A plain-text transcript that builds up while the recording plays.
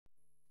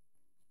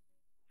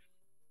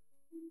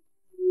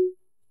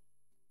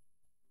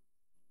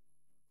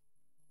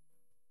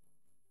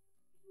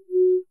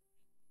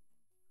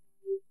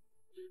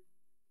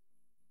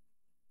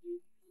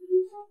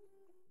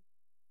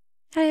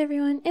Hi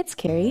everyone, it's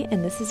Kerry,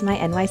 and this is my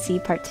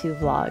NYC Part 2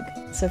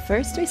 vlog. So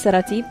first we set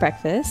out to eat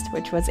breakfast,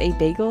 which was a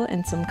bagel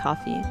and some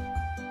coffee.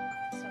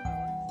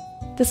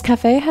 This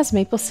cafe has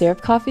maple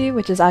syrup coffee,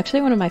 which is actually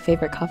one of my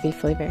favorite coffee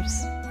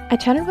flavors. I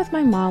chatted with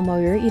my mom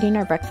while we were eating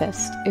our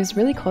breakfast. It was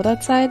really cold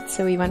outside,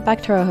 so we went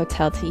back to our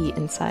hotel to eat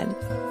inside.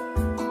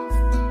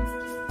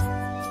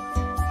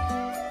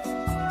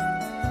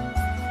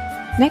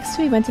 Next,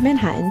 we went to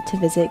Manhattan to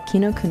visit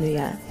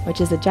Kinokuniya,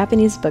 which is a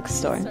Japanese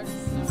bookstore.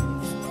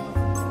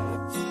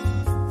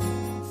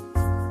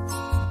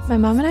 My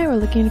mom and I were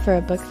looking for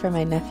a book for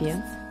my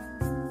nephew.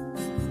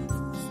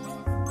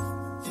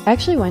 I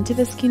actually went to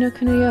this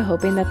Kinokuniya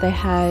hoping that they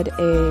had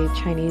a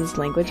Chinese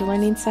language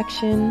learning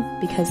section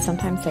because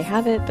sometimes they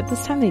have it, but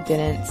this time they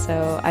didn't,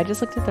 so I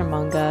just looked at their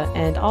manga,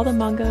 and all the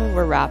manga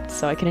were wrapped,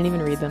 so I couldn't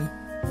even read them.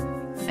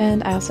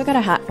 And I also got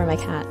a hat for my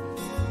cat.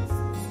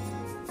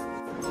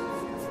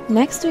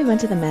 Next, we went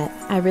to the Met.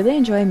 I really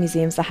enjoy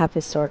museums that have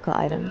historical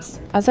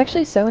items. I was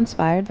actually so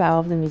inspired by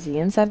all of the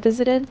museums I've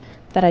visited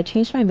that I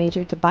changed my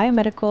major to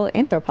biomedical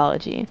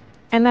anthropology.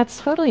 And that's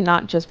totally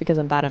not just because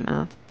I'm bad at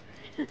math.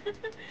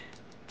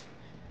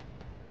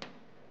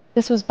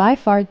 This was by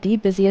far the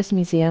busiest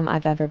museum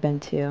I've ever been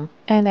to.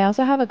 And they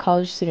also have a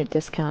college student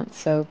discount,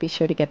 so be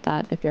sure to get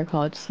that if you're a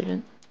college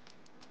student.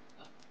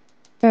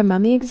 Their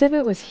mummy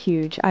exhibit was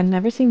huge. I've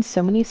never seen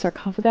so many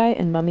sarcophagi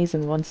and mummies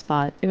in one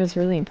spot. It was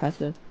really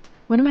impressive.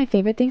 One of my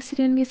favorite things to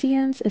do in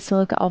museums is to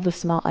look at all the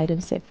small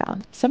items they've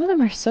found. Some of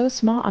them are so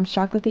small I'm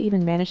shocked that they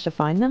even managed to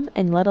find them,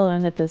 and let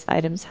alone that those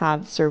items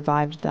have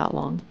survived that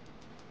long.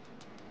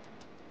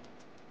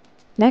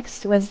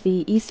 Next was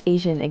the East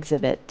Asian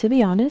exhibit. To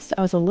be honest,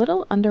 I was a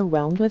little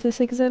underwhelmed with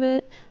this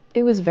exhibit.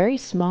 It was very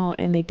small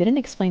and they didn't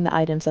explain the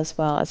items as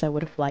well as I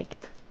would have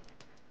liked.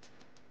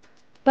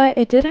 But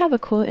it did have a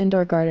cool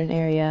indoor garden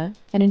area,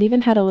 and it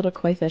even had a little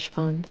koi fish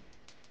pond.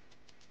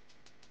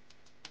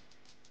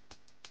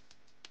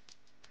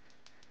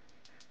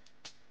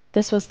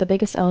 This was the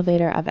biggest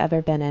elevator I've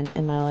ever been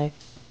in my life.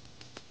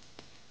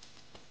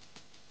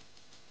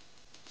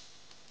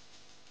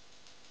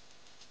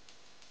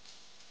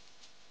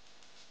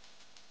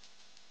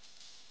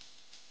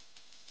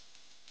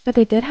 But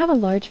they did have a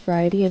large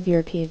variety of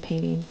European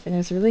paintings, and it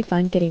was really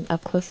fun getting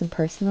up close and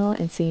personal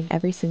and seeing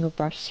every single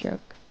brush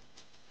stroke.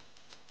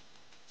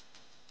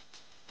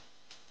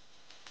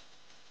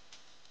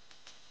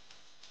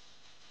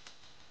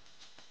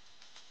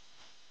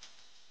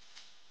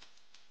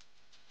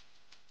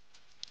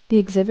 The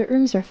exhibit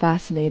rooms are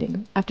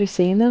fascinating. After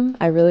seeing them,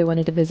 I really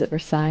wanted to visit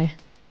Versailles.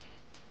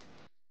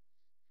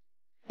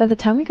 By the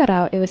time we got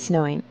out, it was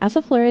snowing. As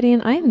a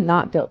Floridian, I am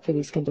not built for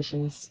these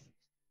conditions.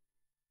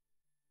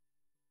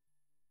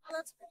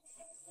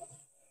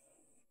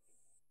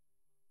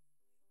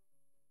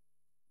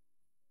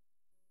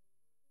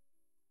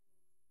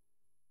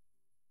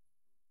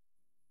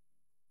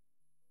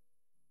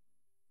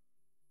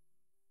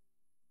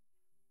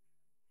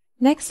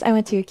 Next, I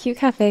went to a cute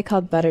cafe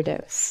called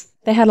Butterdose.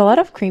 They had a lot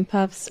of cream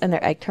puffs, and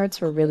their egg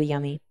tarts were really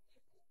yummy.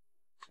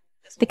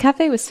 The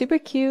cafe was super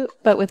cute,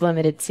 but with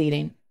limited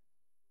seating.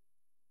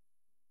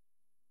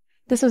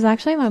 This was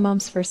actually my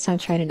mom's first time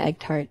trying an egg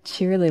tart.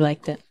 She really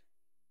liked it.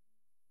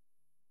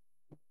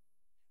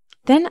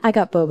 Then I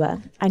got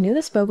boba. I knew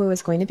this boba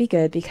was going to be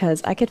good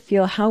because I could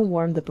feel how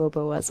warm the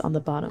boba was on the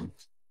bottom.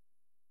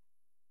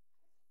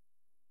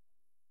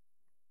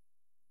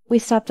 We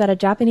stopped at a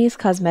Japanese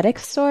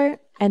cosmetics store,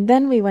 and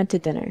then we went to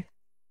dinner.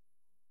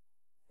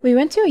 We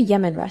went to a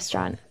Yemen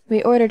restaurant.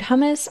 We ordered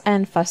hummus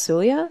and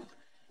fasulia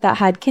that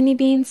had kidney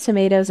beans,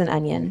 tomatoes, and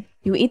onion.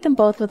 You eat them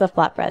both with a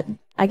flatbread.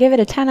 I gave it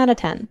a 10 out of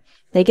 10.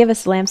 They give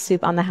us lamb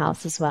soup on the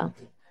house as well.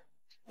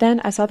 Then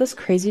I saw this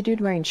crazy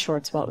dude wearing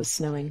shorts while it was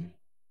snowing.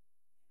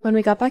 When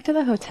we got back to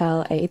the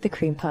hotel, I ate the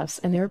cream puffs,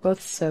 and they were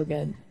both so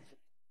good.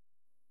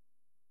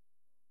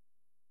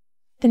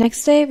 The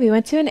next day, we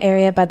went to an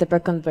area by the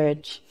Brooklyn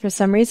Bridge. For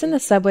some reason, the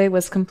subway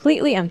was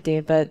completely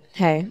empty, but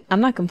hey, I'm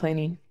not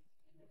complaining.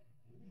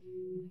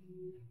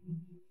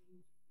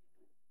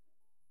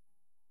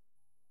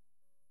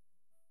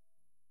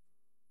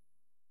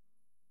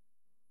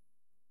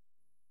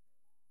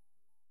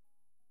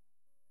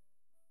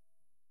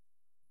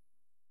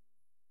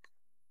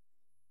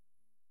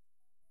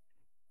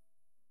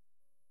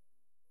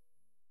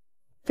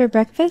 For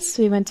breakfast,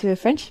 we went to a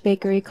French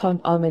bakery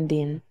called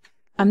Almondine.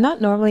 I'm not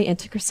normally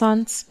into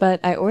croissants, but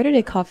I ordered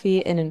a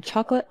coffee and a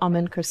chocolate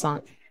almond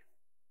croissant.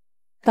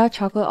 That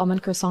chocolate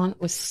almond croissant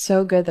was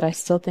so good that I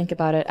still think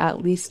about it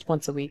at least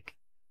once a week.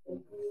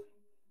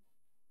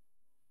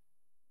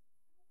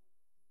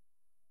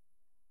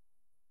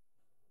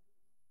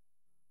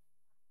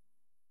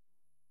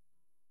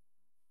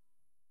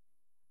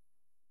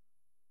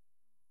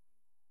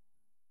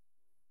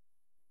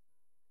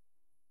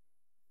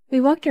 We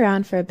walked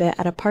around for a bit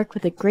at a park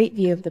with a great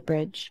view of the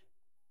bridge.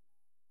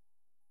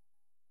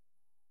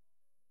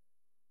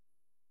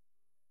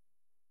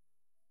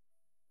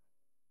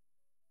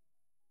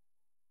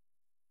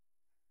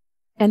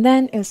 And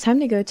then it was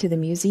time to go to the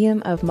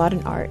Museum of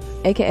Modern Art,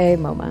 aka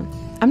MoMA.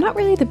 I'm not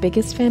really the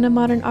biggest fan of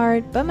modern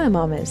art, but my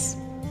mom is.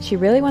 She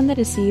really wanted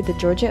to see the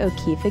Georgia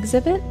O'Keeffe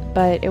exhibit,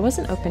 but it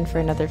wasn't open for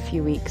another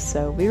few weeks,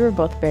 so we were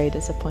both very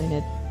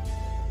disappointed.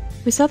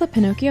 We saw the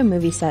Pinocchio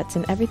movie sets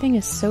and everything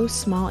is so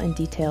small and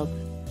detailed.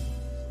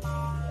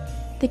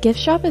 The gift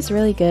shop is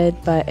really good,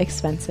 but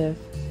expensive.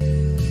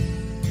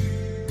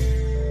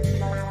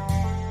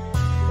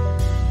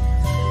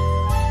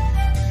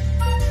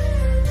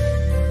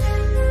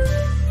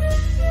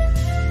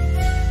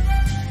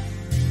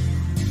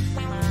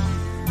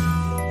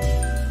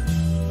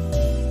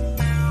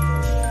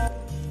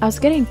 I was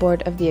getting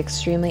bored of the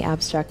extremely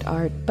abstract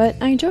art, but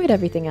I enjoyed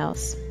everything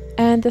else.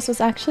 And this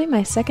was actually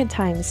my second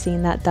time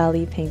seeing that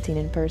Dali painting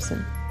in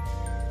person.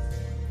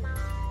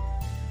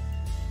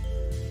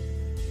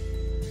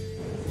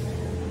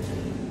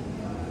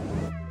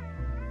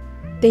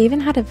 They even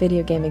had a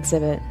video game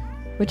exhibit.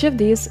 Which of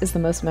these is the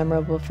most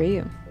memorable for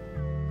you?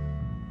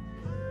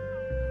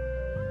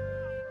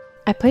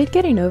 I played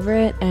Getting Over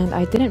It, and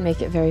I didn't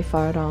make it very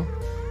far at all.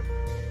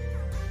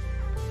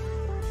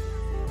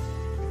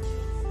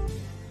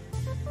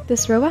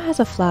 This robot has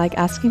a flag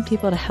asking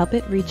people to help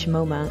it reach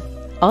MoMA.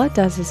 All it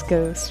does is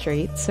go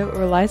straight, so it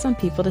relies on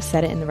people to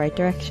set it in the right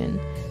direction.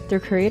 Their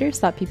creators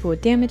thought people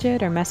would damage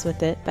it or mess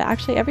with it, but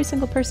actually every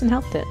single person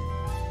helped it.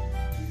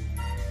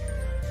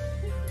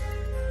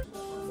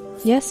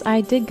 Yes,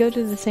 I did go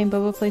to the same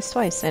boba place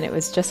twice, and it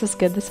was just as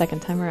good the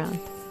second time around.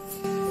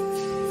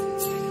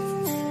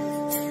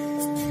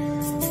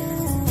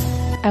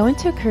 I went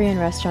to a Korean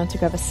restaurant to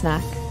grab a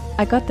snack.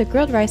 I got the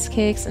grilled rice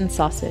cakes and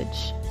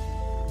sausage.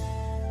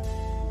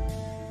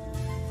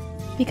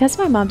 Because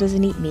my mom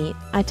doesn't eat meat,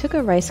 I took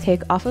a rice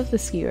cake off of the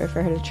skewer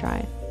for her to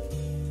try.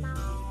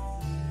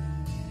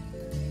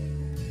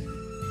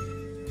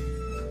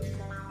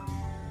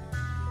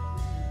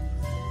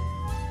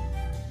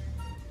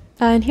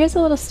 And here's a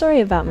little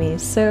story about me.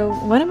 So,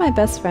 one of my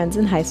best friends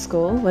in high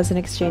school was an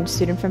exchange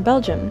student from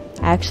Belgium.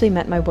 I actually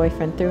met my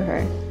boyfriend through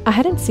her. I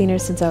hadn't seen her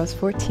since I was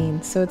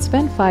 14, so it's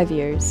been 5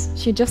 years.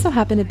 She just so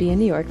happened to be in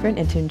New York for an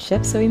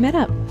internship, so we met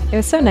up. It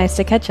was so nice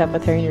to catch up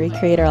with her and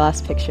recreate our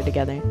last picture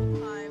together.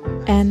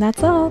 And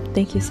that's all.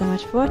 Thank you so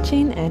much for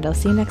watching, and I'll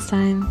see you next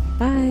time.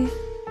 Bye!